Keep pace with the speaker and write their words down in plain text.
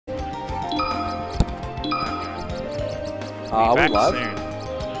Are we live? Soon.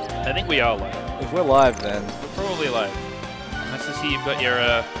 I think we are live. If we're live, then We're probably live. Nice to see you've got your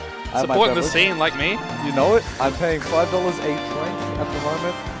have my supporting the beverage. scene like me. you know it. I'm paying $5 a drink at the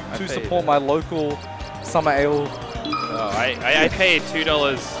moment to support my local summer ale. Oh, I paid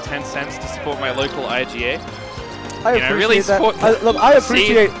 $2.10 to support my local IGA. I You know, really appreciate that. support- Look, I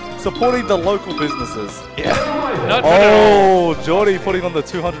appreciate supporting the local businesses. Yeah. Not Oh, Jordy putting on the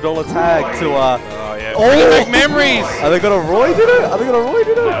 $200 tag to Oh yeah. Oh! Bringing back memories. Are they gonna roid it? Are they gonna roid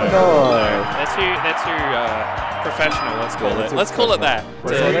it? No. That's your professional. Let's call it. Let's call it that.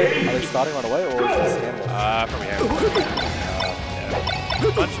 Wait, so are they starting right away, or is this handball? Probably have. Yeah.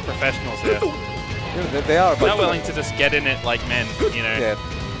 A bunch of professionals here. Yeah, they are. They're not willing to just get in it like men, you know. Yeah,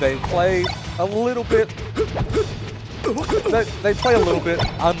 they play a little bit. They play a little bit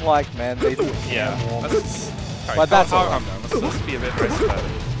unlike men. They do. Yeah. But that's all calm down. Let's be a bit nice about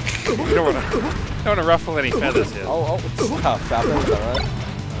it. We don't want to ruffle any feathers here. Oh, it's tough. That is that right?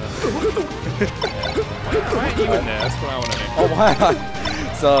 Why aren't you in there? That's what I want to know. Oh, why?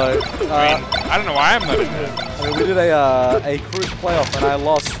 So, I mean, I don't know why I'm not in there. I mean, we did a cruise playoff, and I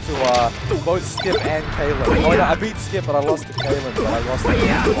lost to both Skip and Kalen. Oh, no, I beat Skip, but I lost to Kalen, but I lost to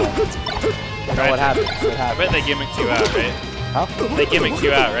Kalen. You know what happened? I bet they gimmicked you out, right? Huh? They gimmicked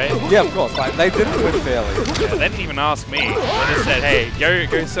you out, right? Yeah, of course. Like, they didn't win fairly. Yeah, they didn't even ask me. They just said, hey,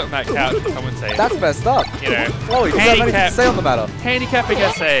 go sit on that couch and commentate. That's messed up. You know, Floyd, didn't have anything to say on the matter. Handicapping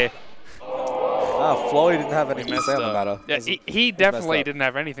essay. Floyd didn't have anything to say on the matter. Yeah, he definitely didn't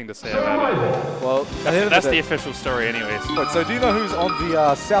have anything to say about it. Well, that's the official story anyways. Wait, so do you know who's on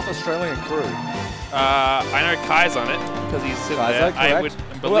the South Australian crew? I know Kai's on it, because he's sitting there. I would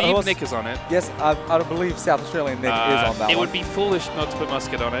believe Nick is on it. Yes, I believe South Australian Nick is on that one. It would be foolish not to put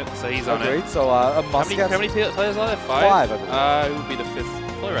Muscat on it, so he's on it. So a Muscat. How many players are there? Five. It would be the fifth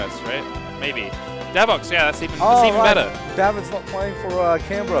Flores, right? Maybe. Davox, yeah, that's even right. better. Davin's not playing for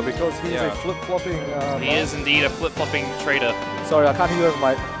Canberra because he's a flip-flopping... he is indeed a flip-flopping trader. Sorry, I can't hear over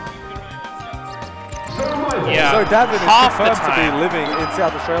my... Yeah, so Davin is half the confirmed to time. be living in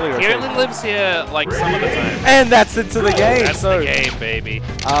South Australia. He only lives here like some of the time. And that's into the game. That's the game, baby.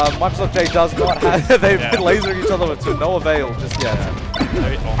 Microsoft J does not have... They've been lasering each other to no avail just yet.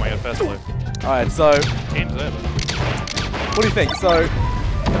 Oh my god, first blow. Alright, so... Game's over. What do you think? So,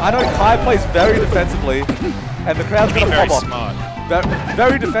 I know Kai plays very defensively, and the crowd's going to pop off. Smart.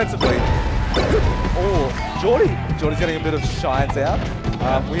 Very defensively. Oh, Jordy's getting a bit of shines out.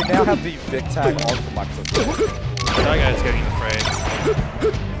 We now have the VIC tag on for Microsoft. That guy's getting the fray.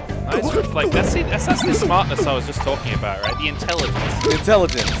 Nice reflect. That's the smartness I was just talking about, right? The intelligence. The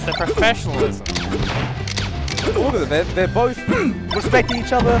intelligence. The professionalism. Look at them. They're both respecting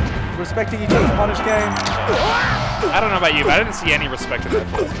each other, respecting each other's punish game. I don't know about you, but I didn't see any respect in that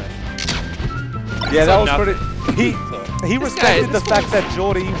first match. Yeah, that was nothing. pretty... He respected the fact that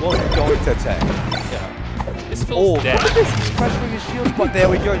Jordy wasn't going to attack. Yeah. This feels dead. Look at this. He's pressuring his shield. But there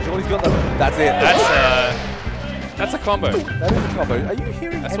we go. Jordy's got them. That's it. That's a combo. That is a combo. Are you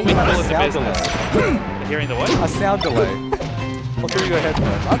hearing That's any what we call it in the sound business. delay? Hearing the what? A sound delay. Or through your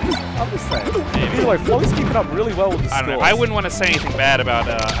headphones. I'm just saying. Maybe. Either way, Floyd's keeping up really well with the I don't know. scores. I wouldn't want to say anything bad about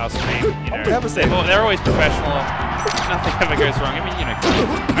our stream. You know, never say they're always professional. Nothing ever goes wrong. I mean, you know,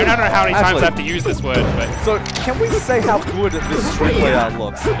 I don't know how many times I have to use this word, but so can we say how good this stream layout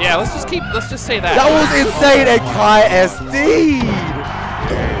looks? Yeah, let's just say that. That was insane, and Kai SD.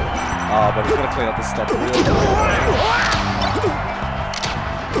 But he's gonna clean up this stuff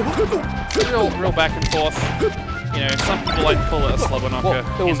real back and forth. You know, some people like to call it a slobber knocker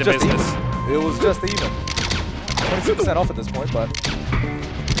in the business. It was just even. 26% off at this point, but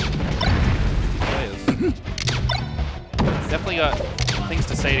Definitely got things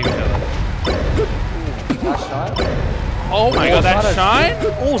to say to each other. Nice shine. Oh my god, that shine?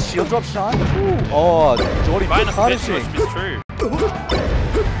 Oh, shield drop shine. Ooh. Oh, Jordy punishing. It's true.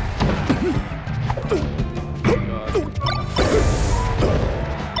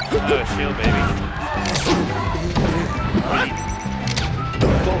 Another shield, baby.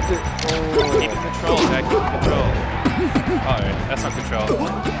 Keep control, Jack. Keep control. Alright, that's not control.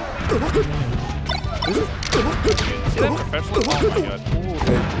 See that professionalism? Oh my god.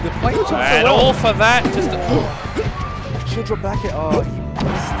 They're playing each other so And well. all for that, just Shield drop back it. Oh, he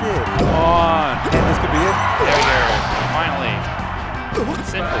missed it. come on. And this could be it. There we go. Finally.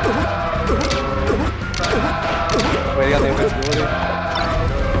 Simple. Waiting on the invincibility.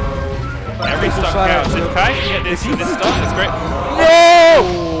 Every stock counts. If Kai can get this stock, it's great.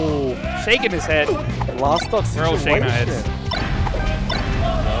 No! Shaking his head. Last stock We're all shaking our heads. situation.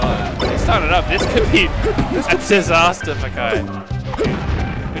 They started up. This could be a disaster for Kai.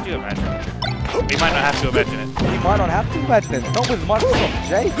 Could you imagine? We might not have to imagine it. He might not have to imagine it. Not with Microsoft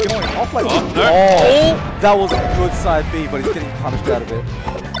J going off like no. That was a good side B, but he's getting punished out of it.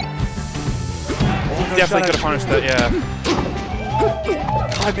 He definitely could have punished that, yeah.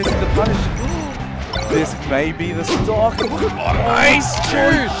 Kai missing the punish. This may be the stock. Oh, nice,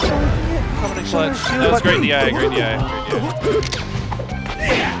 dude! Coming in clutch. That was great in the eye, great in the eye.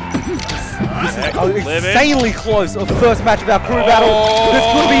 This is insanely close. A first match of our crew battle. This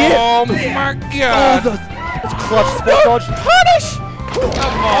could be it. Oh my god! Oh, that's clutch spot dodge. Punish!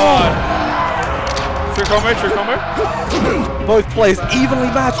 Come on! True combo. Both players evenly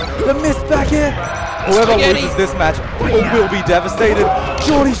matched. The missed back here. Whoever loses this match will be devastated.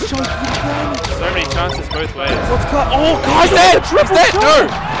 Jordy's choking again. So many chances both ways. What's cut? Oh, Kai's dead! He's dead! No!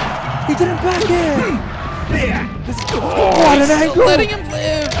 He didn't back in. This is what an angle. Letting him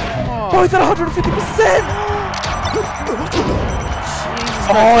live. Both at 150%.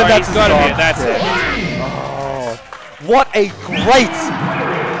 Oh, and that's he's got to be it. That's it. Oh, what a great,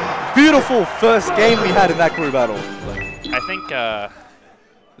 beautiful first game we had in that crew battle. I think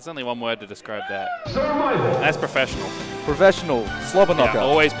there's only one word to describe that. That's professional. Professional, slobber knockout. Yeah,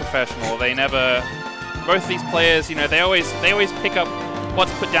 always professional. They never. Both these players, you know, they always pick up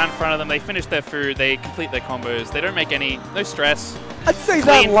what's put down in front of them. They finish their food. They complete their combos. They don't make no stress. I'd say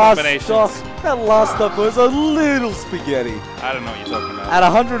that last stock was a little spaghetti. I don't know what you're talking about. At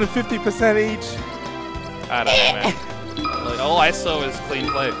 150% each. I don't know, man. Like, all I saw was clean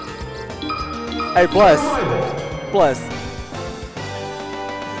play. Hey, bless.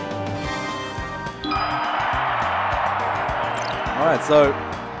 All right, so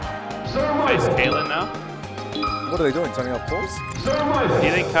face Caitlyn now. What are they doing? Turning off pause? Do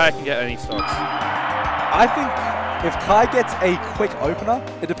you think Kai can get any stocks? I think if Kai gets a quick opener,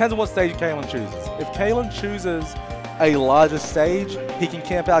 it depends on what stage Caitlyn chooses. If Caitlyn chooses a larger stage, he can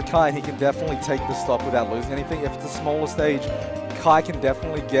camp out Kai and he can definitely take the stock without losing anything. If it's a smaller stage, Kai can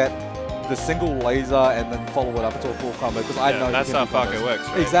definitely get the single laser and then follow it up into a full combo because I know that's how Falco works,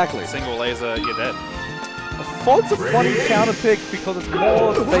 right? Exactly. Single laser, you're dead. Fog's a funny counter pick because it's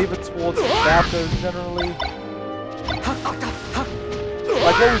more favored towards Falco generally.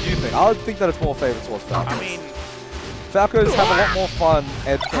 Like, what would you think? I would think that it's more favored towards Falcos. I mean, Falcos have a lot more fun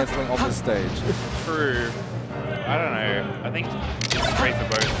edge cancelling on this stage. True. I don't know. I think it's great for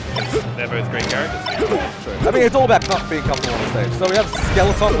both because they're both great characters. True. I mean, it's all about being comfortable on the stage. So we have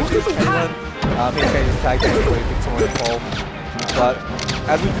Skeleton, which is Caitlyn. He changes tag team to Victorian Pole. But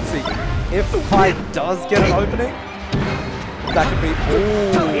as we can see, if Kai does get an opening, that could be.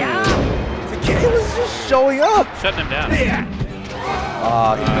 Ooh. So Caitlyn's just showing up. Shutting him down. He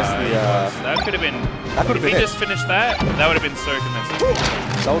missed the. That could have been. That could have been. If he just finished that, that would have been so convincing.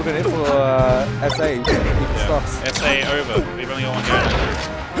 That would have been it for SA. Stocks. SA over. We've only got one go.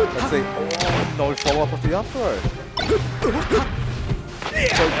 Let's see. Oh, no follow up with the up throw.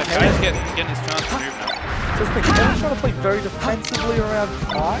 So Kai's getting his chance to move now. Just think, Kevin's trying to play very defensively around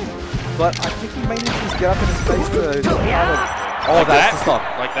Kai, but I think he may need to just get up in his face to kind of. Oh, like that's the stop.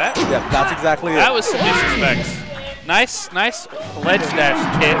 Like that? Yeah, that's exactly it. That was some disrespect. Nice ledge dash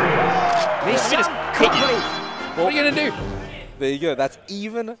kit. What are you gonna do? There you go. That's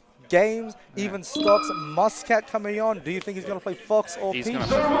even games, even stocks. Muscat coming on. Do you think he's gonna play Fox or Peach? He's gonna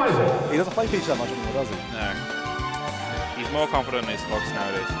play Fox. He doesn't play Peach that much anymore, does he? No. He's more confident in his Fox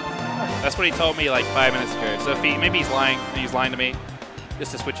nowadays. That's what he told me like 5 minutes ago. So if maybe he's lying to me,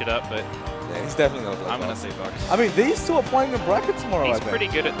 just to switch it up. But yeah, he's definitely gonna play. I'm gonna say Fox. I mean, these two are playing in bracket tomorrow. He's I think. pretty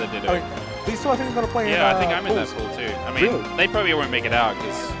good at the Ditto. I mean, these two I think are gonna play. Yeah, in, I think I'm in that pools. pool too. I mean, really? they probably won't make it out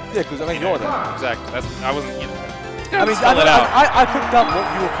because. Yeah, because I mean you're there. Exactly. I wasn't. You know, I mean, I picked up what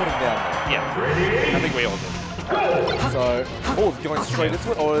you were putting down there. Yeah, I think we all did. So, going straight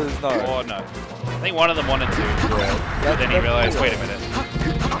into it, or is no? Or no. I think one of them wanted to, Yeah. but then he realized, wait a minute.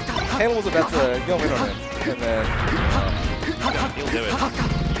 Hale was about to go in on it, and then He'll do it.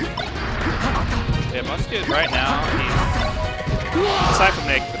 Yeah, Musket right now, he's, aside from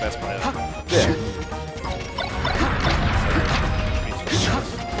Nick, the best player. yeah.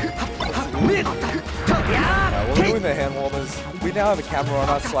 We're doing the hand warmers. We now have a camera on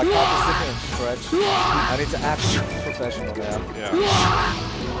us, so I can't just sit here and stretch. I need to act professional now. Yeah.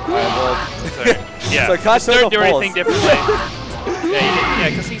 Alright, well. Yeah, So just don't do anything differently. Yeah,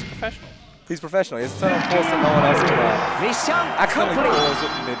 because he's professional. He's professional. He has to turn on pause so no one else can accidentally pause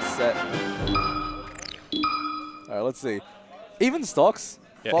it mid-set. Alright, let's see. Even stocks.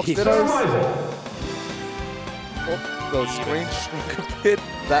 Yeah. Fox Dittos. Oh, the screen shrunk a bit.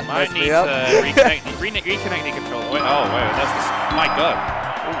 That Might messed need me up. to reconnect the controller. Wait, oh, wait, that's the... My God.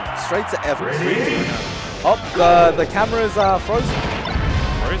 Ooh, straight to F. Oh, the cameras are frozen.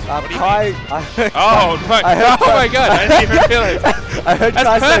 Frozen? What do you Kai, mean? I heard Oh, my, oh my god, I didn't even realize. I heard Kai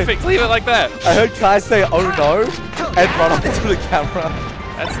That's perfect, leave it like that. I heard Kai say, oh no, and run up to the camera.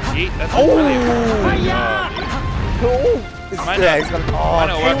 That's brilliant. Cool. Might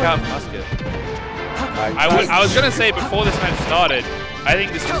not work out musket. I was going to say before this match started, I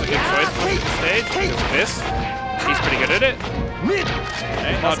think this was a good choice for the stage because of this. He's pretty good at it.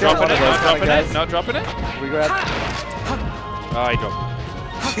 Okay, not dropping it, not dropping it. We grab. Oh, he dropped it.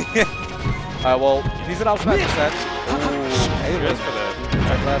 Alright, well, he's an up 9%. Ooh, Goes for the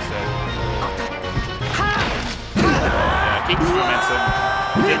left set. Yeah, keeps his momentum.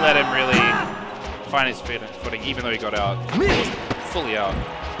 Didn't let him really find his footing, even though he got out. He wasn't fully out.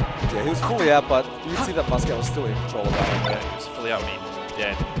 Yeah, he was fully out, but you can see that Muscat was still in control of that. Yeah, he was fully out, I mean,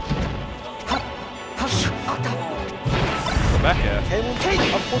 dead. Back air.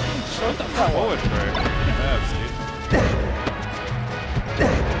 Unfortunately, showed that power. Forward throw. Nerves, dude.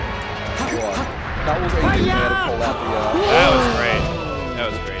 That was a good way to pull out the... That was great. That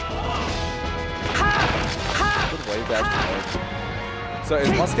was great. Good way back to So is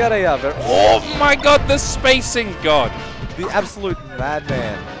Muscat a very... Oh my god, the spacing god! The absolute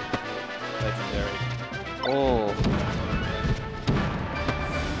madman. Legendary. Oh.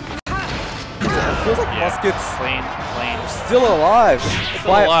 It feels like Muscat's clean. still alive.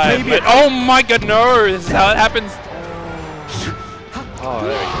 Still alive, but oh my god, no! This is how it happens. Oh,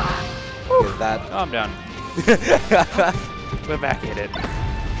 there we go. Is that? Calm down. We're back at it.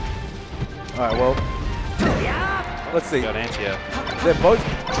 Alright, well. Let's see. Got anti-air. They're both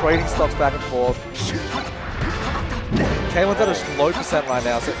trading stocks back and forth. Kalen's at a low percent right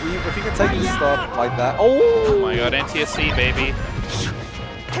now, so if he can take this stock like that. Oh my god, anti-SC, baby.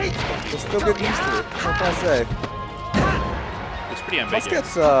 We're still getting used to it. What can I say? It's pretty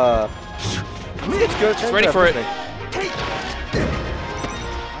ambiguous. Muscat's good. He's ready for it. That's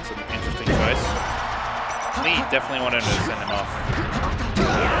an interesting choice. Lee definitely wanted to send him off.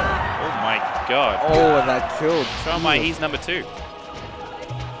 Oh my god. Oh, and that killed. Show him why he's number 2.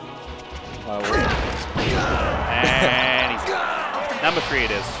 And he's number 3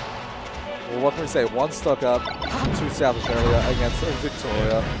 it is. Well, what can we say? 1 stock up to South Australia against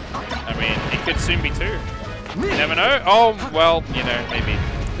Victoria. I mean, it could soon be 2. You never know. Oh, well, you know, maybe.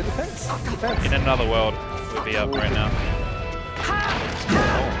 It depends. It depends. In another world, we'd be up right now.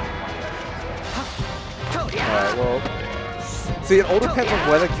 Alright, well. See, it all depends on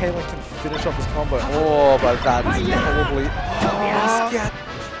whether Kalen can finish off his combo. Oh, but that's probably...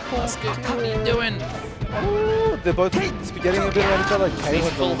 Musket, what are you doing? Oh, they're both getting a bit around each other. Kalen's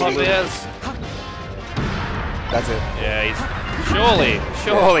full hop airs. That's it. Yeah, he's...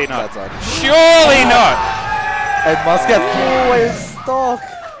 Surely not. That's on. Surely not! And Muscat always stock.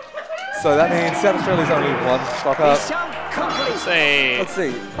 So that means South Australia's only 1 stock up. Let's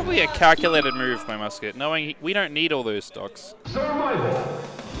see. Probably a calculated move by Muscat, knowing we don't need all those stocks.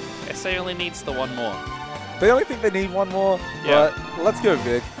 SA only needs the 1 more. They only think they need 1 more, but let's go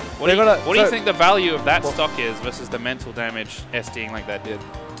Vic. What do you think the value of that stock is versus the mental damage SDing like that did?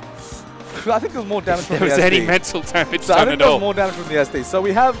 I think there's more damage from the SD. There was any mental damage so done I think at all. there's more damage from the SD. So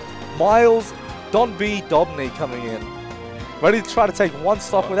we have Miles, Don B, Dobney coming in. Ready to try to take 1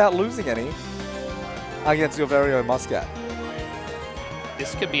 stock without losing any against your very own Muscat.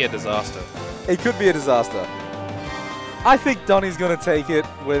 This could be a disaster. It could be a disaster. I think Donnie's going to take it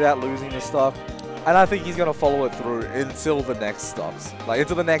without losing the stock. And I think he's going to follow it through until the next stops. Like,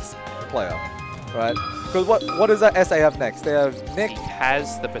 into the next player. Right? Because what does that SA have next? They have Nick. He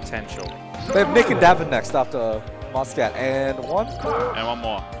has the potential. They have Nick and Davin next after Muscat. And 1? And 1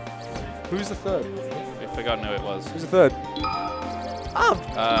 more. Who's the 3rd? We've forgotten who it was. Who's the 3rd?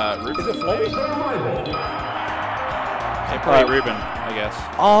 Ruben. Is it Floyd? Yeah, probably Ruben, I guess.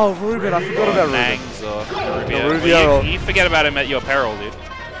 Oh, Ruben. I forgot about Ruben. Nangs or Rubio. Rubio. You forget about him at your peril, dude.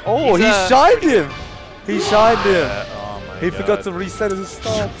 Oh, he shined him. He shined him. Oh my He God. forgot to reset his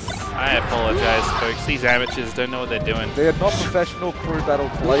stocks. I apologize, folks. These amateurs don't know what they're doing. They are not professional crew battle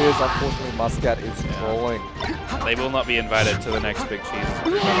players. Unfortunately, Muscat is trolling. They will not be invited to the next Big Cheese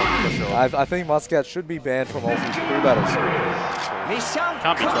crew battle, for sure. I think Muscat should be banned from all these crew battles.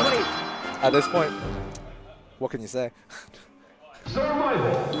 Can't be trusted. At this point, what can you say? Say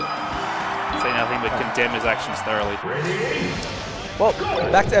nothing but condemn his actions thoroughly. Well,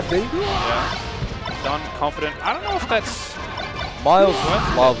 back to FD. Yeah. Done, confident. I don't know if that's... Miles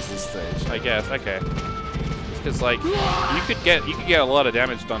loves this stage. I guess, okay. Because, like, you could get a lot of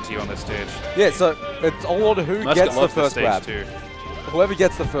damage done to you on this stage. Yeah, so it's all on who gets the first grab. Too. Whoever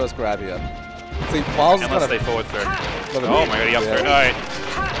gets the first grab here. See, Miles is Unless gonna... they forward throw. Oh my god, he up throw. Alright.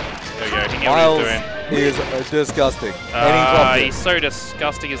 There we go. He knew what he was doing. is disgusting. And he dropped it. He's so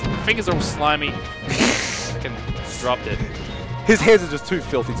disgusting. His fingers are all slimy. Fucking dropped it. His hands are just too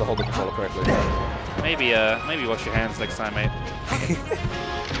filthy to hold the controller correctly. Maybe wash your hands next time, mate.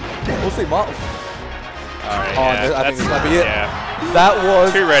 We'll see, Mark. Alright, I think this might be it. Yeah. That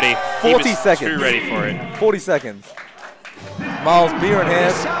was too ready. 40 seconds. Too ready for it. 40 seconds. Miles, beer in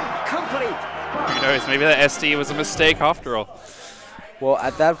hand. Who knows? Maybe that SD was a mistake after all. Well,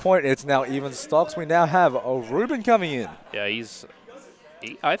 at that point, it's now even stocks. We now have a Ruben coming in. Yeah,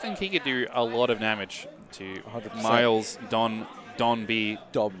 I think he could do a lot of damage to 100%. Miles Don B.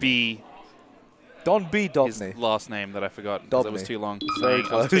 Don B. Dobney. His last name that I forgot because it was too long. Very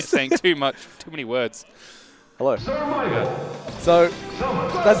I was close. saying too many words. Hello. So,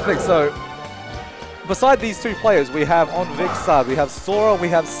 that's the thing. So, beside these two players, we have on Vic's side, we have Sora, we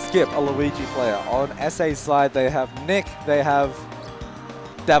have Skip, a Luigi player. On SA's side, they have Nick, they have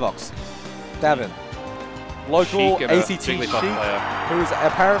Davin. Local Sheik and ACT Sheik, player. who's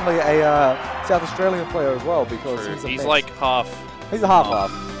apparently a South Australian player as well because he's like half. He's a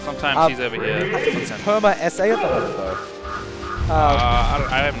half-half. Sometimes he's over here. I think he's Perma SA at the moment though.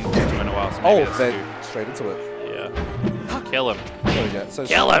 I haven't talked to him in a while. So maybe then straight into it. Yeah. Kill him. There we go. So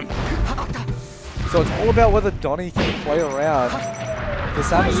kill him. So it's all about whether Donnie can play around the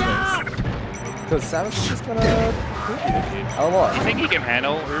Samus things. Because Samus is just gonna a lot. You think he can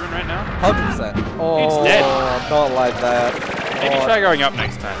handle Ruben right now? 100%. Oh, he's dead. Not like that. Maybe try going up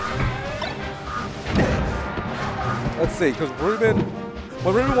next time. Let's see, because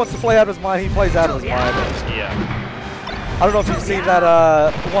when Ruben wants to play out of his mind, he plays out of his mind. Yeah. I don't know if you've seen that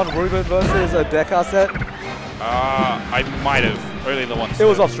one Ruben versus a Deca set. I might have. Only the one. It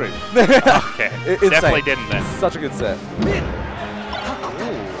was off stream. Okay. Definitely didn't then. Such a good set.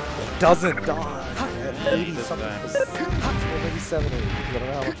 Doesn't die. Maybe something. Maybe 70. I don't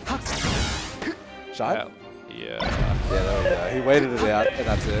know how much. Shine? Yeah. Yeah, there we go. He waited it out, and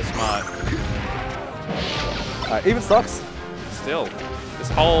that's it. Smart. Alright, even stocks. Still.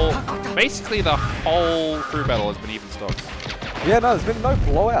 Basically the whole crew battle has been even stocks. Yeah, no, there's been no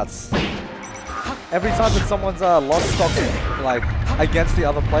blowouts. Every time that someone's lost stocks, like, against the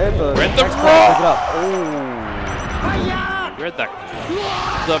other player, the next player plays it up. Oh. Read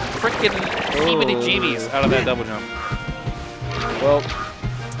the frickin' heebie-jeebies out of that double jump. Well,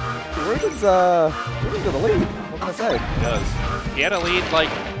 Ruben's got the lead. What can I say? He does. He had a lead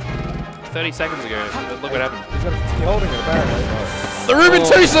like 30 seconds ago. But look what happened. He's going to continue holding it, apparently. The Ruben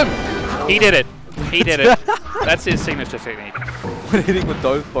twosome! He did it. He did it. That's his signature technique. When hitting with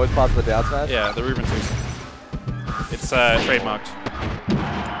both parts of the down smash? Yeah, the Ruben twosome. It's trademarked.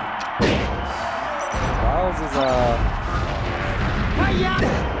 Miles is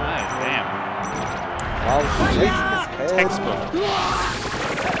Damn. Miles shaking his head. Textbook.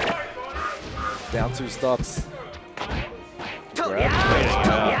 Down 2 stocks.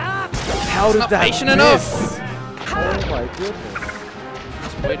 How did that patient enough? Oh my goodness.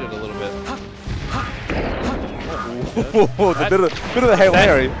 Just waited a little bit. It's a bit of a Hail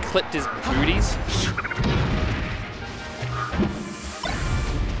Mary. Clipped his booties.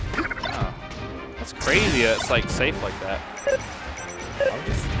 Oh, that's crazy. It's like safe like that.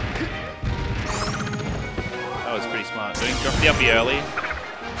 That was pretty smart. So he dropped the uppy early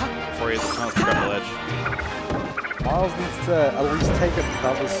before he has a chance to grab the ledge. Miles needs to at least take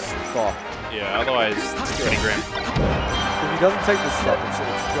another stock. Yeah, otherwise it's pretty grim. If he doesn't take this stock, it's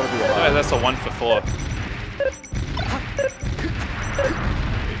got to be a Otherwise that's a 1 for 4.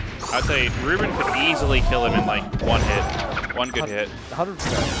 I'd say Ruben could easily kill him in like one hit. One good hit. 100%.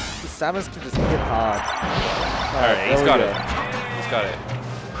 Samus can just hit hard. Alright, he's got it. He's got it.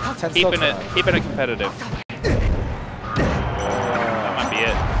 Keeping it competitive. That might be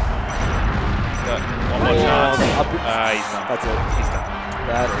it. Got one more chance. He's done. That's it. He's done.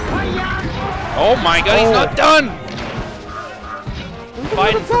 That is. Oh my god, he's not done!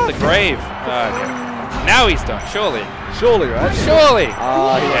 Fighting from the grave. Okay. Now he's done, surely. Surely, right? Surely!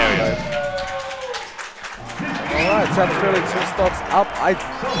 There we go. Alright, South Australia 2 stocks up.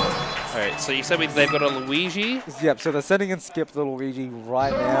 Alright, so you said they've got a Luigi? Yep, so they're sending in Skip the Luigi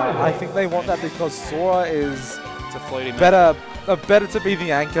right now. I think they want that because Sora is better to be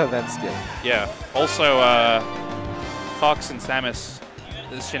the anchor than Skip. Yeah. Also, Fox and Samus,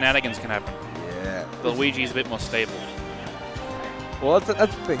 the shenanigans can happen. Yeah. The Luigi's a bit more stable. Well,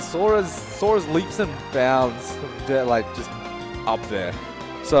 that's the thing. Sora's leaps and bounds, they're like just up there.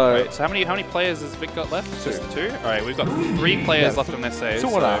 So, right, so how many players has Vic got left? 2. Just 2? All right, we've got 3 players left on SA.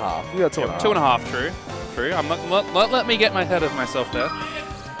 2.5. You got 2.5. 2.5. True. I'm not let me get my head of myself there.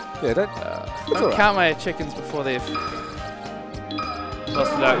 Yeah, don't count my chickens before they've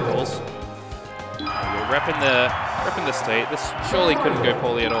busted out goals. You're repping the state. This surely couldn't go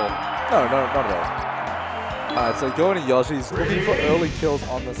poorly at all. No, not at all. Alright, so going to Yoshi's looking for early kills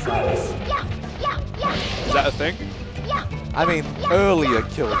on the Samus. Is that a thing? I mean, earlier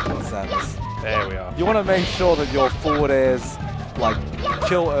kills on the Samus. There we are. You want to make sure that your forward airs, like,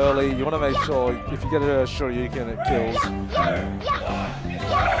 kill early. You want to make sure if you get a Shoryuken, it kills.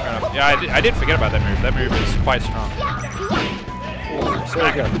 Yeah, I did forget about that move. That move is quite strong. There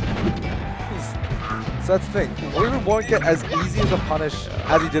we go. So that's the thing. Ruben won't get as easy as a punish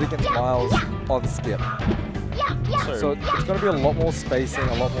as he did against Miles on Skip. So it's going to be a lot more spacing,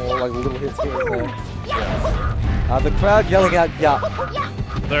 a lot more like little hits here and there. Yeah. The crowd yelling out, yeah.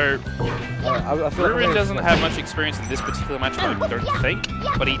 Though I feel Ruben like doesn't have much experience in this particular matchup, I don't think.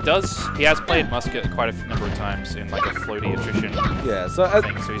 But he has played Musket quite a number of times in like a floaty attrition. Yeah, so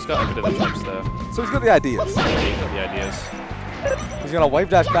so he's got a bit of the chops there. So he's got the ideas. Yeah, he's got the ideas. He's gonna wave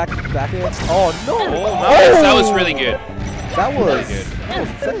dash back here. Oh no! Oh, nice. That was really good. That was really good. That was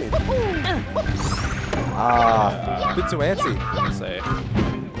insane. A bit too antsy. Say. A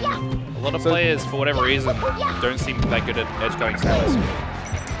lot of players, for whatever reason, don't seem that good at edge going Samus.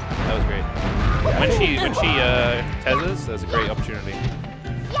 That was great. When she tethers, there's a great opportunity.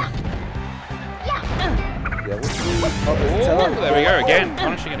 Yeah, we'll see. Oh, there we go again.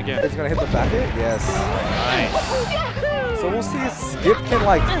 Punishing it again. It's gonna hit the back hit. Yes. Nice. So we'll see if Skip can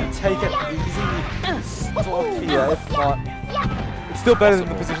like take an easy stock here. If not, it's still better than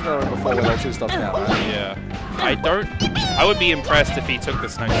the position they were in before where they're 2 stocks down, right? Yeah. I would be impressed if he took the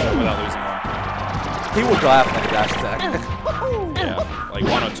snow shot without losing one. He will die after the dash attack. Yeah, like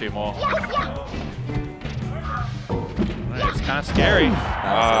 1 or 2 more. It's kind of scary.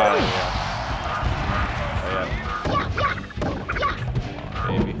 Yeah.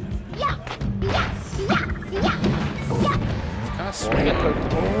 Baby. Swinging.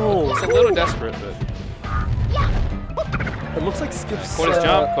 Oh, it's a little desperate, but it looks like Skip's caught his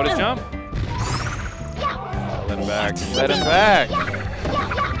jump. Caught his jump. Let him back. Let him back.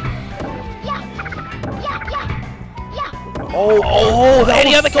 Oh, that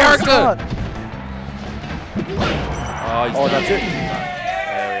any was other so character. Smart. Oh, that's it.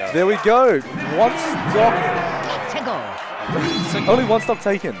 There we go. 1 stock. Only 1 stock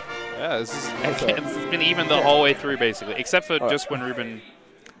taken. Yeah, it's been even the whole way through, basically, except for just when Ruben.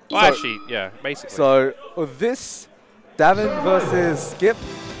 Well, actually, yeah, basically. So with this, Davin versus Skip,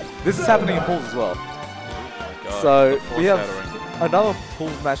 this is happening in pools as well. Oh so we have another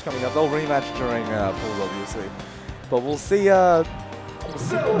pools match coming up. They'll rematch during pools, obviously, but we'll see.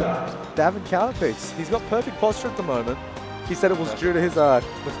 Davin counterpicks. He's got perfect posture at the moment. He said it was due to his the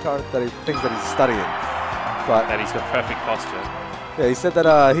current things that he's studying, but that he's got perfect posture. Yeah, he said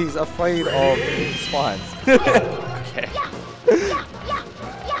that he's afraid of spines. Okay.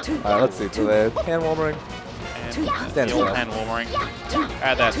 Alright, let's see. So they're hand warming. The old hand warming.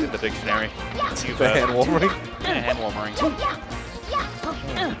 Add that to the dictionary. The hand warming? Yeah, hand warming.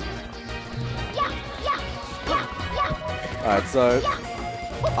 Alright, so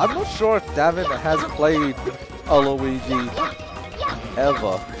I'm not sure if Davin has played a Luigi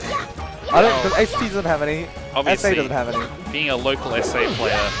ever. I don't, because ST doesn't have any. Obviously, SA doesn't have any. Being a local SA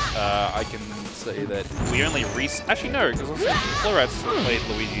player, I can say that we only actually no, because Florats played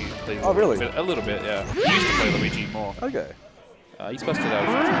Luigi. Oh really? A little bit, yeah. He used to play Luigi more. Okay. He's busted out.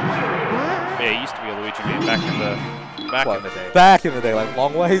 But yeah, he used to be a Luigi man back in the day. Back in the day, like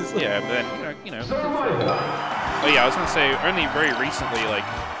long ways. Yeah, but then you know. Oh yeah, I was gonna say only very recently, like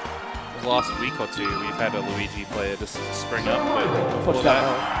the last week or 2, we've had a Luigi player just spring up, but before that,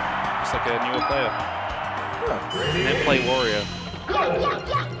 just like a newer player. Yeah. And then play Warrior.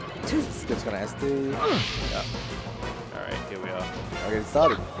 Skip's gonna SD. Yeah. Alright, here we are. I'll get it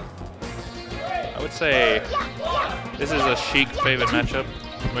started. I would say this is a Sheik favorite matchup.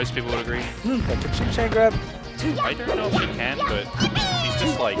 Most people would agree. Can she chain grab? I don't know if she can, but she's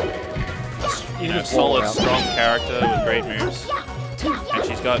just like a solid, strong character with great moves. And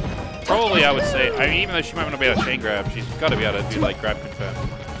she's got probably, I would say, I mean, even though she might not be able to chain grab, she's got to be able to do like grab confirm.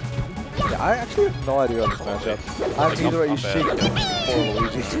 Yeah, I actually have no idea on this matchup. I'm either a Sheik or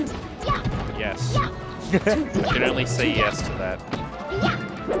Luigi. Yes. I can only say yes to that.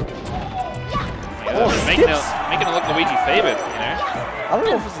 Making it look Luigi favored, you know? I don't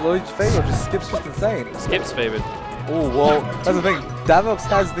know if it's Luigi favored or just Skip's just insane. Skip's favored. Oh, well, that's the thing. Davox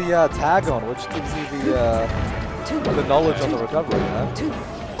has the tag on, which gives you the knowledge on the recovery, you know?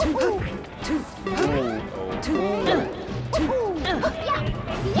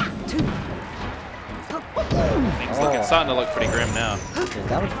 Things starting to look pretty grim now. Yeah,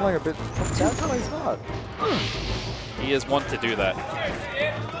 Davox playing a bit. Davox playing smart. He is one to do that.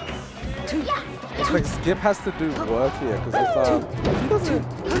 I think Skip has to do work here, because if he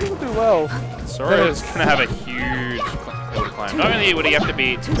doesn't do well... Sora's going to have a huge hill to climb. Not only would he have to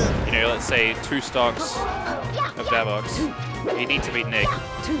beat, you know, let's say 2 stocks of Davox, he needs to beat Nick,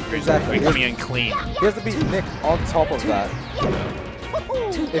 who's coming in clean. He has to beat Nick on top of that.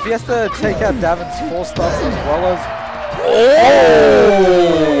 If he has to take out Davin's 4 stocks as well as...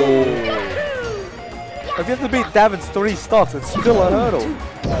 If he has to beat Davin's 3 stocks, it's still a hurdle.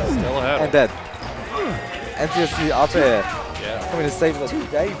 Still a hurdle. And dead. NCSC up air. Yeah. Coming to save the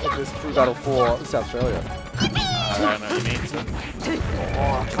day for this crew battle for South Australia. I don't know, he needs it.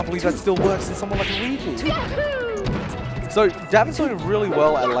 Oh, I can't believe that still works in someone like Luigi. So Davin's doing really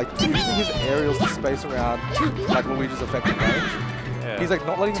well at like using his aerials to space around like Luigi's effective range. Yeah. He's like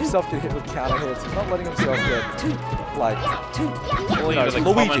not letting himself get hit with counter hits. He's not letting himself get like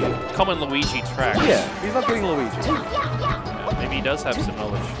the common Luigi track. Yeah, he's not getting Luigi. Yeah, maybe he does have some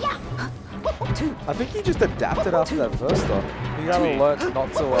knowledge. I think he just adapted after that first stop. He gotta learn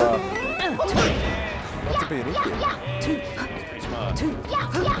not to be an idiot. He's pretty smart.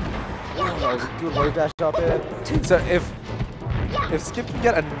 That was a good wave dash up there. So if Skip can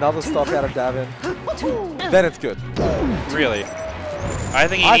get another stop out of Davin, then it's good. Really? I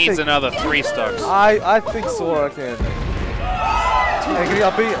think he needs another 3 stocks. I think Sora can. Hey, can he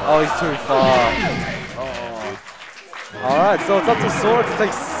upbeat? Oh, he's too far. Alright, so it's up to Sora to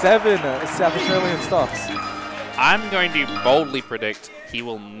take 7 South Australian stocks. I'm going to boldly predict he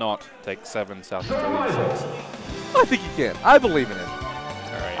will not take 7 South Australian stocks. I think he can. I believe in him.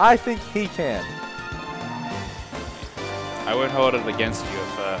 Alright. I think he can. I won't hold it against you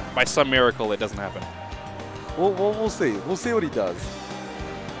if by some miracle it doesn't happen. We'll see. We'll see what he does.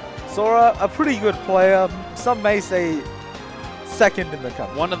 Sora, a pretty good player. Some may say second in the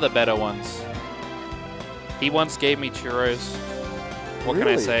country. One of the better ones. He once gave me churros. What can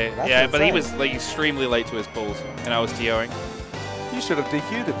I say? That's yeah, insane. But he was like extremely late to his pulls, and I was TOing. You should have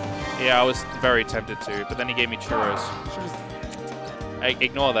DQ'd him. Yeah, I was very tempted to, but then he gave me churros.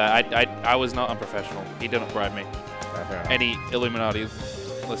 Ignore that. I was not unprofessional. He didn't bribe me. Any Illuminati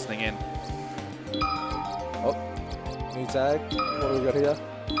listening in. Oh, new tag. What do we got here?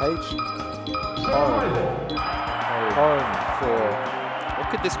 H. Home for... What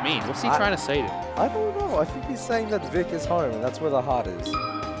could this mean? What's he trying to say to him? I don't know. I think he's saying that Vic is home, and that's where the heart is.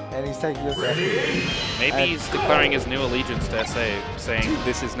 And he's taking us back. Maybe he's declaring his new allegiance to SA, saying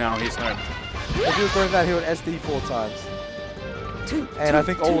this is now his home. If he was doing that, he would SD 4 times. And I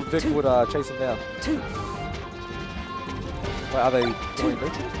think all of Vic would chase him down. Wait, are they doing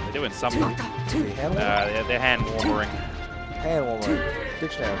neutral? They're doing something. They're hand warming. Hand warming.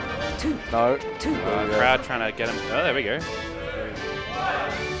 Ditch down. No. Crowd trying to get him. Oh, there we go.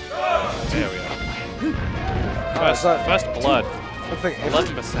 There we are. First blood.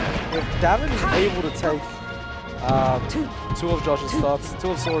 11%. If Davin is able to take 2 of Josh's stocks, 2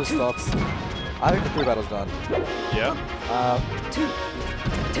 of Sora's stocks, I think the crew battle's done. Yeah.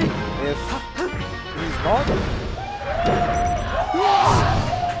 If he's not,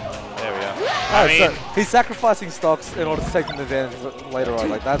 there we are. I mean, so he's sacrificing stocks in order to take an advantage later on.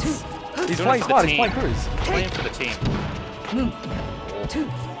 Like that's he's playing smart. He's playing cruise. Playing for the team.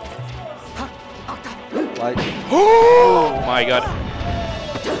 Like, oh my god.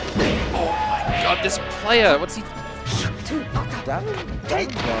 Oh my god, this player, what's he? Davin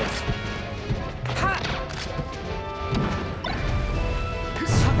does.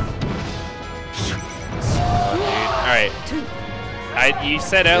 Alright. You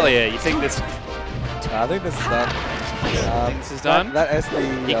said earlier, you think this... I think this is done. Think this is done? That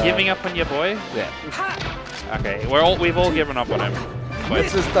SD... You giving up on your boy? Yeah. Okay, we've all given up on him. But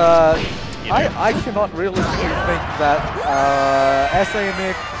it's just, I cannot realistically think that SA and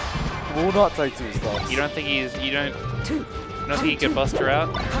Nick will not take 2 stocks. You don't think you don't think he could bust her out?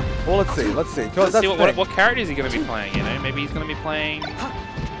 Well, let's see. Let's see what character is he going to be playing, you know? Maybe he's going to be playing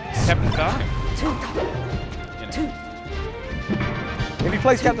Captain Falcon. You know. If he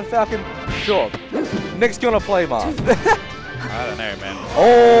plays Captain Falcon, sure. Nick's going to play Marth. I don't know, man.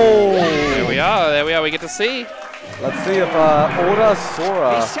 Oh! There we are. We get to see. Let's see if Order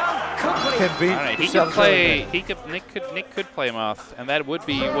Sora can beat. Right, he could play. Nick could play Marth, and that would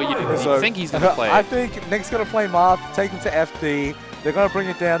be what you think he's going to play. I think Nick's going to play Marth, take him to FD. They're going to bring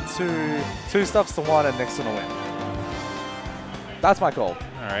it down to 2 stocks to 1, and Nick's going to win. That's my call.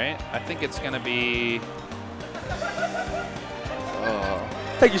 All right. I think it's going to be.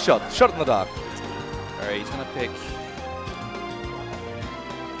 Take your shot. Shot in the dark. All right. He's going to pick.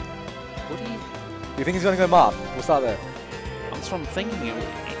 What do you think he's going to go Marth? We'll start there. That's what I'm thinking.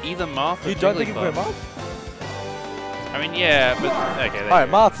 Either Marth or you don't think he'll go Marth? I mean, yeah, but okay. All right,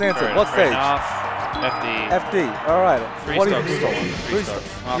 Marth's answer. What stage? FD. FD. All right. Three what stocks. do you think? Three stocks.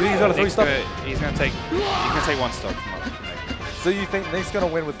 You think he's got a 3 stock? He's gonna take 1 stock from Nick. So you think Nick's gonna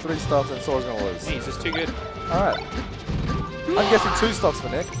win with 3 stocks and Sora's gonna lose? He's just too good. All right. I'm guessing 2 stocks for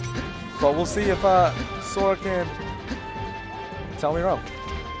Nick, but we'll see if Sora can tell me wrong.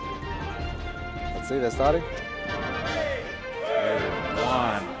 Let's see. They're starting. 1.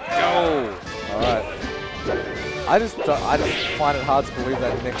 Go. All right. I just find it hard to believe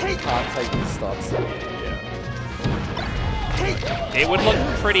that Nick can't take these stocks. It would look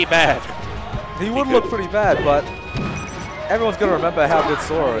pretty bad. He would look pretty bad, but everyone's going to remember how good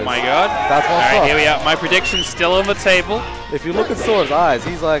Sora is. Oh my god. That's one stock. Alright, here we are. My prediction's still on the table. If you look at Sora's eyes,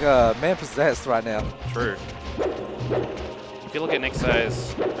 he's like a man possessed right now. True. If you look at Nick's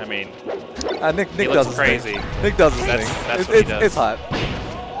eyes, I mean, Nick he does looks his crazy. thing. Nick does his thing. That's what he does. It's hype.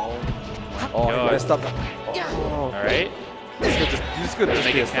 Oh, he God. messed up. Alright. This could just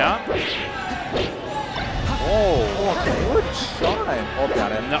Make be a it count. good shine. Oh,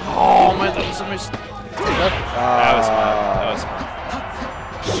 down him. No. Oh man, that was a mistake. That was smart. That was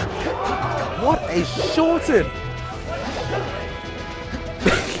smart. What a shorten!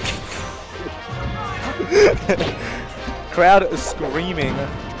 Crowd is screaming.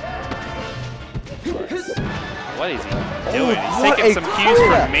 What is he doing? He's what taking a some cues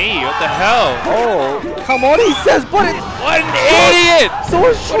crap. from me. What the hell? Oh, come on, he says, but it's... What an idiot! So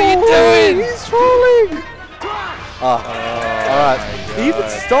What are you doing? He's trolling! Alright. Even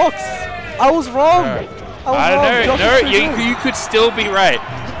stocks. I was wrong. I don't know. No, you could still be right.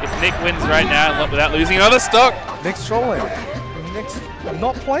 If Nick wins right now without losing another stock. Nick's trolling. Nick's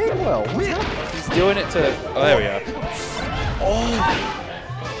not playing well. What's happening? He's doing it to... Oh, there we are. Oh.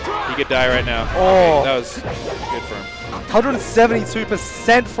 He could die right now. Oh. That was good for him.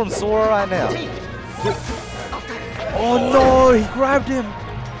 172% from Sora right now. Oh no, he grabbed him.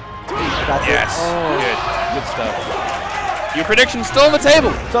 That's Yes. it. Oh. Good stuff. Your prediction's still on the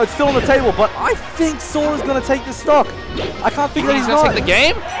table. So it's still on the table, but I think Sora's going to take the stock. I can't think that He's going to take the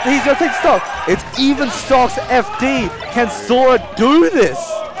game? He's going to take the stock. It's even stocks FD. Can Sora do this?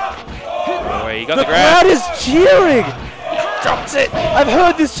 Oh, wait, he got The the grab. crowd is cheering. Drops it. I've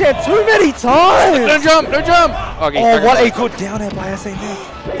heard this chant too many times. Don't jump, don't jump. Okay, Oh, what a good down air by SA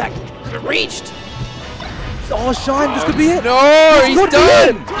Nick. That reached. Oh, Shine, this could be it. No, he's could be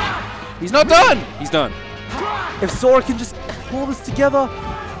done. He's not done. He's done. If Sora can just pull this together,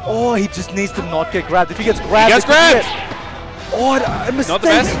 oh, he just needs to not get grabbed. If he gets grabbed, He gets grabbed. Oh, a mistake. Not the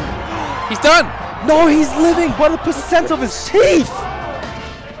best. He's done. No, he's living by the percent of his teeth.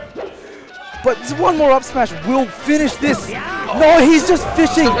 But one more up smash will finish this. No, he's just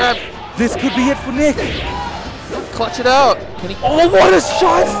fishing. This could be it for Nick. Clutch it out. Can he? Oh, what a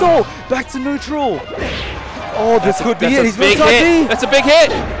shine stall. Back to neutral. Oh, this could be it. He's going to try B. That's a big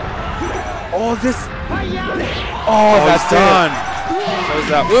hit. Oh, this. Oh, that's done.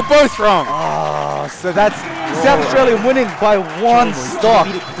 We're both wrong. Oh, so that's South Australia winning by 1 stock.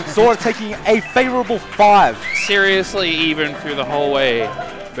 Sora taking a favorable 5. Seriously, even through the whole way,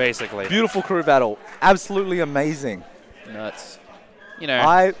 basically. Beautiful crew battle. Absolutely amazing. Nuts. You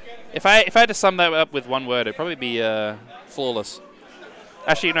know, if I had to sum that up with one word, it'd probably be flawless.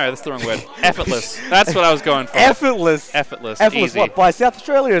 Actually, no, that's the wrong word. Effortless. That's what I was going for. Effortless. Effortless. Effortless. Easy. What, by South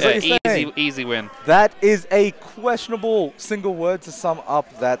Australia? Is what you're saying? Easy win. That is a questionable single word to sum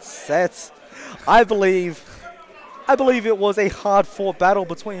up that set. I believe it was a hard-fought battle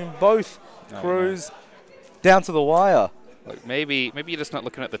between both crews down to the wire. Look, maybe you're just not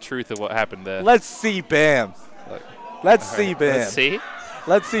looking at the truth of what happened there. Let's see Bam. Let's see Bam. Let's see.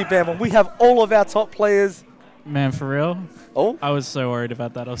 Let's see Bam. When we have all of our top players. Man, for real? Oh? I was so worried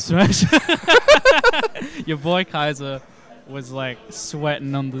about that up smash. Your boy Kaiser was like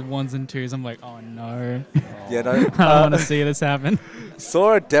sweating on the 1s and 2s. I'm like, oh no. Yeah, no. I don't want to see this happen.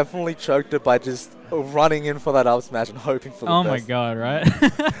 Sora definitely choked it by just running in for that up smash and hoping for the Oh best. my god, right?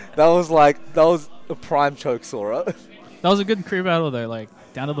 That was a prime choke Sora. That was a good crew battle though, like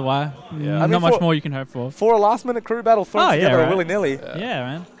down to the wire. Yeah. Not much more you can hope for. For a last-minute crew battle thrown together right. willy-nilly. Yeah,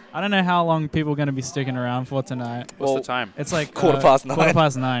 man. I don't know how long people are going to be sticking around for tonight. What's the time? It's like quarter past 9. Quarter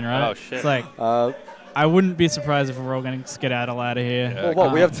past 9, right? Oh, shit. It's like, I wouldn't be surprised if we're all going to skedaddle out of here. Yeah, Well,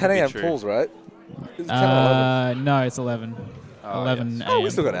 what? We have 10 be a.m. true. pools, right? Is it 10 or 11? No, it's 11. 11 yes. a.m. Oh, we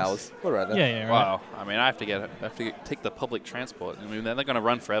still got hours. We're right there. Yeah, right. Wow. I mean, I have to take the public transport. I mean, they're going to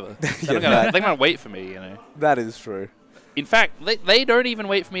run forever. Yeah, They're going to wait for me, you know. That is true. In fact, they don't even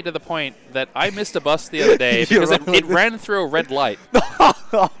wait for me to the point that I missed a bus the other day because it ran through a red light.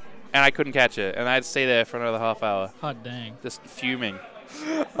 And I couldn't catch it. And I had to stay there for another half hour. Hot dang. Just fuming.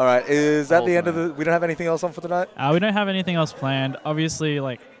 All right. Is that the end of the... We don't have anything else on for tonight? We don't have anything else planned. Obviously,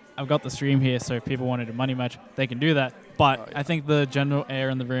 like, I've got the stream here, so if people wanted a money match, they can do that. But I think the general air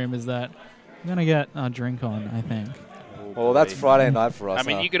in the room is that we're going to get a drink on, I think. Well, that's Friday night for us. I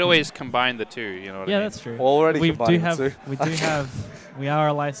mean, you could always combine the two, you know what I mean? Yeah, that's true. Already we combining the two. We are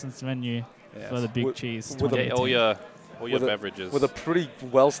a licensed menu for the Big With- Cheese. with Get all your beverages. With a pretty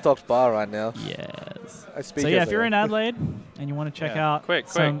well-stocked bar right now. Yes. I speak So as yeah, if a- you're in Adelaide and you want to check out Quick,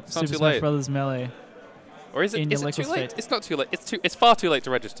 some it's not Super too Smash late. Brothers Melee, Or is it, in is your it too local late? state. It's not too late. It's far too late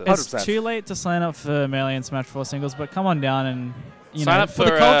to register. it's 100%. too late to sign up for Melee and Smash 4 singles, but come on down and Sign know, up for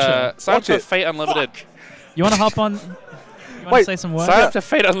the culture. sign up Watch for it. Fate Unlimited. You want to hop on? You want to Wait, say some words? Sign up to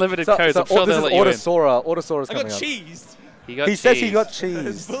Fate Unlimited codes. I'm sure this they'll is let you in. Autosora. Autosora's I coming got up. cheesed. He says he got It's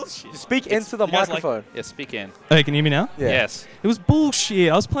cheese. bullshit. Speak into the you guys like- microphone. Yeah, speak in. Hey, can you hear me now? Yeah. Yes. It was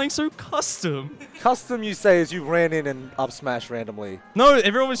bullshit. I was playing so custom. Custom, you say, is you ran in and up smash randomly. No,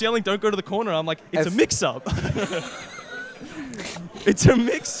 everyone was yelling, "Don't go to the corner." I'm like, it's a As- mix-up. It's a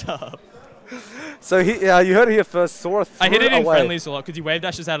mix-up. So you heard it here first. Sora threw I hit it in away. friendlies a lot because he wave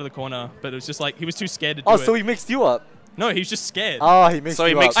dashes out of the corner, but it was just like he was too scared to do Oh, it. so he mixed you up. No, he was just scared. Oh, he mixed So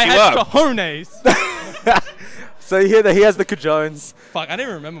he you mixed up. I you had up. cojones. So you hear that he has the cajones. Fuck, I didn't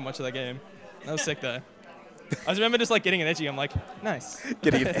even remember much of that game. That was sick though. I just remember just like getting an edgy. I'm like, nice.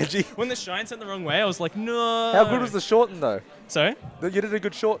 Getting it edgy. When the shine sent the wrong way, I was like, no. How good was the shorten, though? Sorry? You did a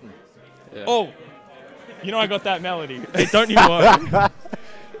good shorten. Yeah. Oh, you know I got that melody. Hey, don't you worry.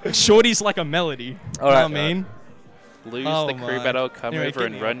 Shorty's like a melody. All right. You know what I mean? Lose Oh the crew my. battle, come Anyway, over get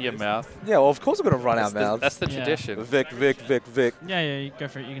and me run out your of mouth. Yeah, well, of course we're going to run our mouths. That's the Yeah. tradition. Vic. Yeah, you go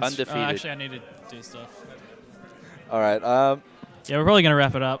for it. You can Undefeated. actually, I need to do stuff. All right. Yeah, we're probably going to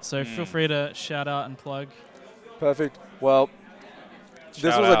wrap it up, so feel free to shout out and plug. Perfect. Well, this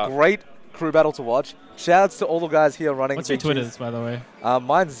Shout was out. a great crew battle to watch. Shoutouts to all the guys here running. What's your Big Cheese. Twitters, by the way?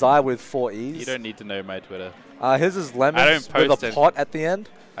 Mine's Zai with 4 E's. You don't need to know my Twitter. His is Lemons I don't with post a it. pot at the end.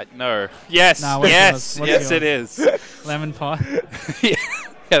 No. Yes. Nah, what's yes. yours? What's Yes, it yours? is. Lemon pot.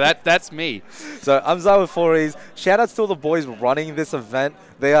 Yeah, that's me. So I'm Zai with 4 E's. Shoutouts to all the boys running this event.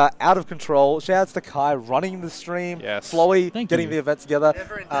 They are out of control. Shoutouts to Kai running the stream. Yes. Slowly Thank getting you. the event together.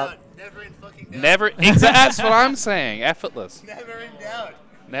 Never in doubt. Never in fucking doubt. Never. That's what I'm saying. Effortless. Never in doubt.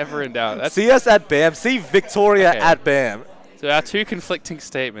 Never in doubt. That's See us at BAM. See Victoria Okay. at BAM. so our two conflicting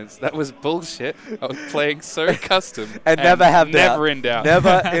statements. That was bullshit. I was playing so custom. And never have doubt. Never in doubt.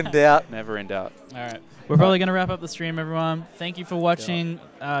 Never in doubt. Never in doubt. All right. We're probably going to wrap up the stream, everyone. Thank you for watching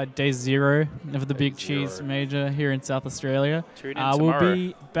day 0 of the Big Cheese zero. Major here in South Australia. Tune in We'll tomorrow.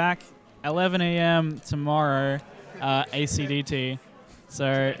 be back 11 a.m. tomorrow, ACDT.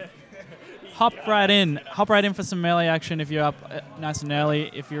 So hop right in. Hop right in for some melee action if you're up nice and early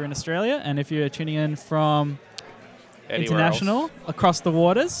if you're in Australia. And if you're tuning in from Anywhere international, else. across the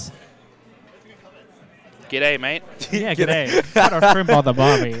waters. G'day, mate. Yeah, g'day. What a shrimp on the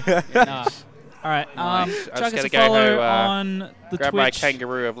Barbie. Nah. All right. Nice. I Chuck just us a gotta go follow go, on the Grab my Twitch.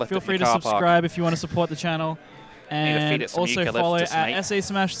 kangaroo. I've left Feel it in free the to car subscribe if you want to support the channel. Need to feed And it some also eucalyptus, follow mate. at SA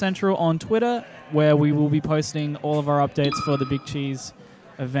Smash Central on Twitter, where we will be posting all of our updates for the Big Cheese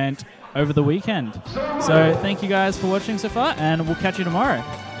event over the weekend. So thank you guys for watching so far, and we'll catch you tomorrow.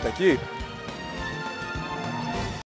 Thank you.